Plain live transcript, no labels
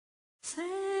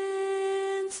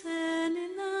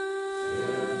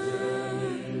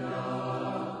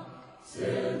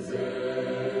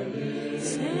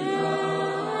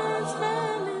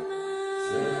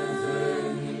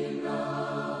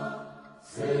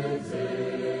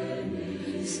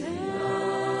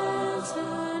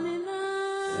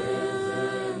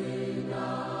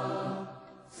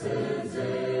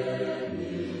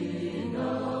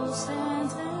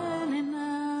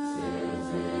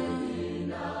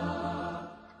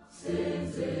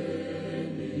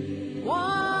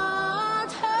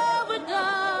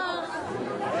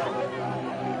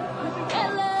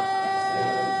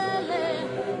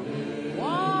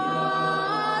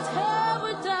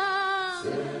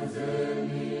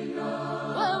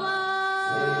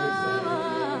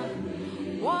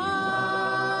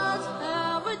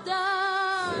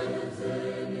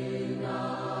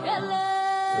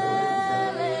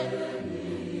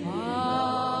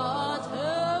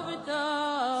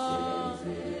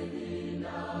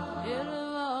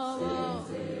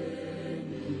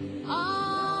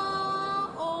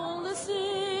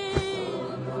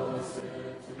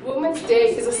Women's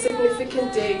Day is a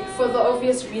significant day for the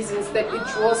obvious reasons that it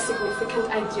draws significant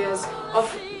ideas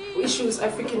of issues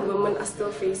African women are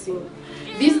still facing.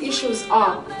 These issues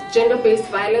are gender-based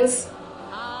violence,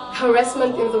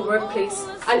 harassment in the workplace,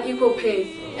 unequal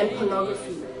pay, and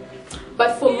pornography.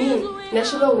 But for me,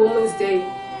 National Women's Day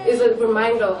is a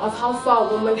reminder of how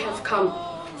far women have come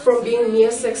from being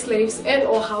mere sex slaves and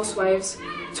or housewives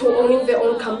to owning their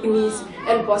own companies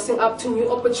and bossing up to new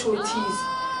opportunities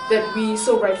that we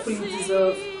so rightfully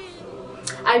deserve.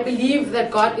 I believe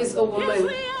that God is a woman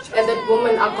and that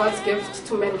women are God's gift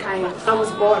to mankind. I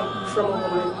was born from a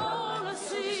woman.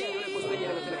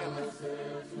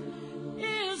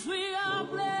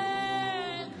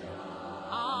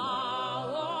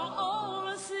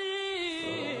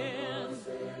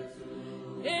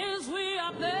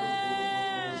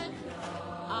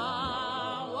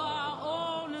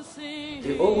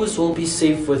 They always will be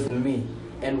safe with me.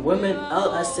 And women,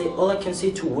 all I can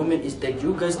say to women is that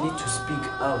you guys need to speak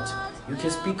out. You can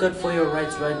speak out for your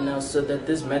rights right now so that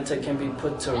this matter can be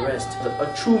put to rest.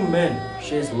 A true man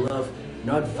shares love,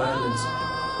 not violence.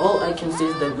 All I can say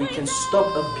is that we can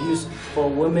stop abuse for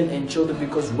women and children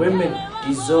because women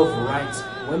deserve rights.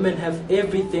 Women have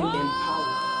everything in power.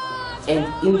 And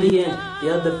in the end, they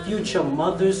are the future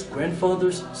mothers,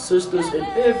 grandfathers, sisters, and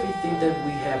everything that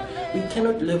we have. We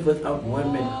cannot live without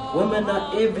women. Women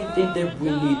are everything that we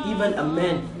need. Even a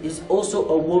man is also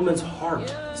a woman's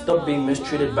heart. Stop being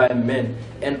mistreated by men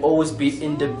and always be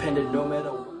independent no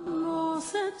matter what.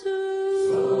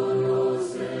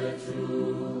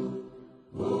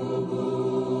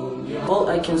 All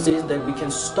I can say is that we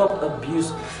can stop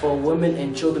abuse for women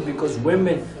and children because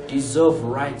women deserve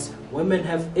rights. Women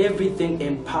have everything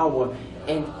in power.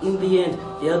 And in the end,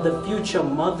 they are the future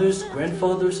mothers,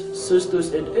 grandfathers,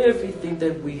 sisters, and everything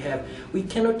that we have. We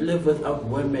cannot live without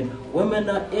women. Women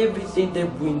are everything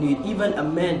that we need. Even a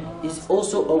man is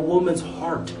also a woman's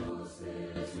heart.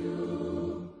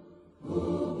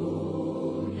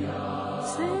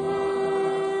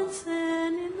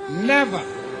 Never,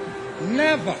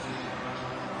 never,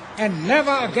 and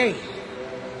never again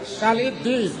shall it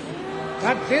be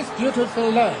that this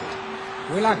beautiful land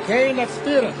will again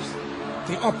experience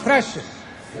the oppression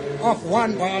of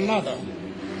one by another.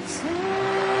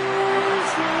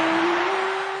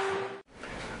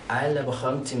 I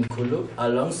Lebacham Timkulu,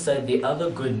 alongside the other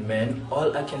good men,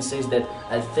 all I can say is that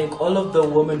I thank all of the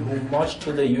women who marched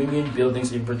to the Union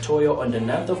buildings in Pretoria on the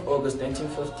 9th of August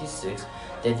 1956,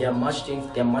 that they are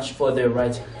marched for their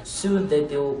rights. Soon that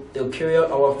they'll carry out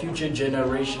our future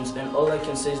generations, and all I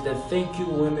can say is that thank you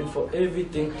women for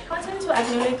everything. It's important to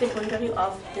acknowledge the bravery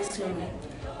of these women.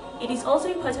 It is also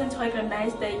important to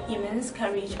recognize the immense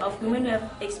courage of women who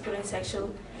have experienced sexual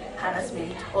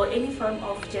harassment or any form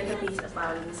of gender-based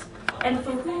violence, and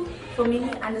for whom, for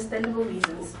many understandable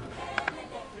reasons.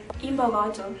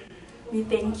 Imbogoto, we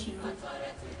thank you.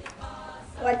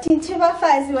 I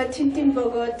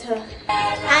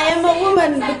am a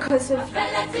woman because of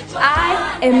you.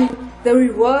 I am the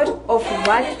reward of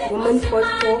what women fought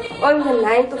for on the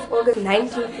 9th of August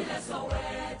 1950.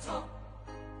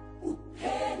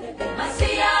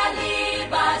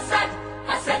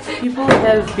 People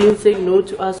have been saying no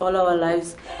to us all our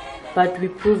lives, but we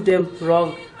proved them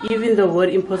wrong. Even the word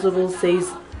impossible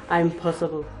says, I'm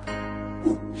possible.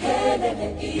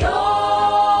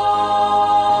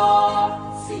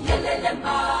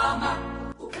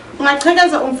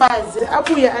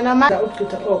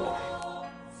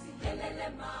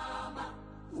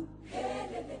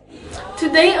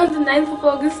 Today, on the 9th of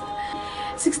August,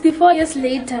 64 years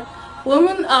later,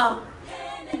 women are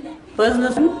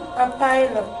businessman, a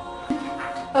pilot,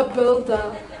 a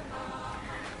builder.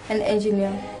 an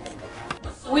engineer.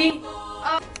 We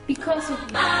are because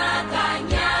of you.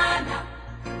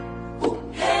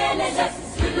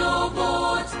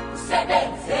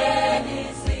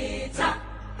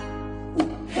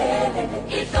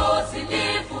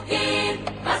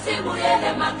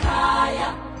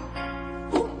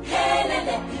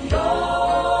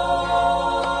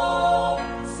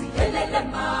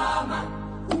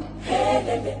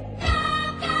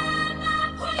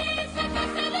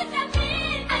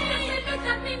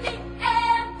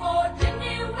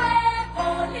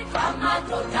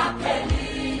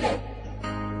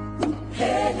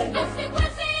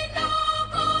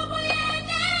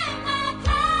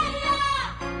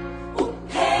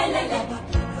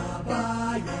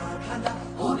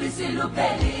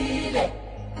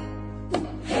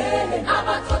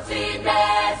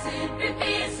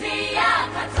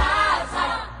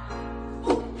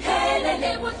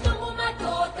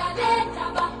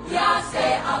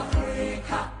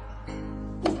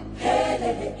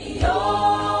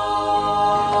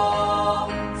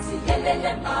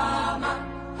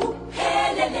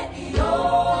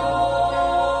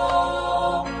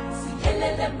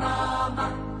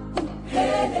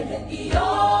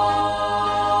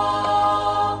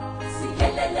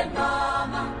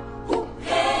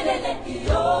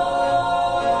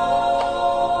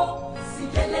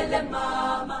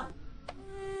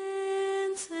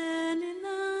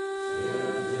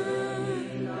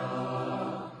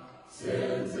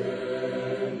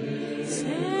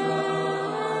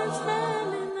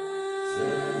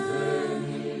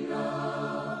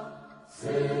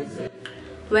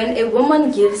 When a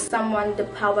woman gives someone the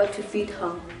power to feed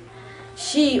her,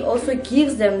 she also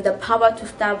gives them the power to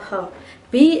starve her.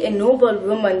 Be a noble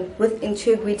woman with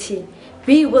integrity.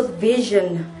 Be with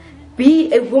vision.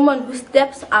 Be a woman who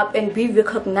steps up and be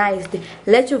recognized.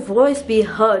 Let your voice be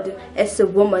heard as a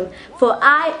woman. For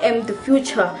I am the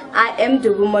future. I am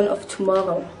the woman of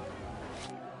tomorrow.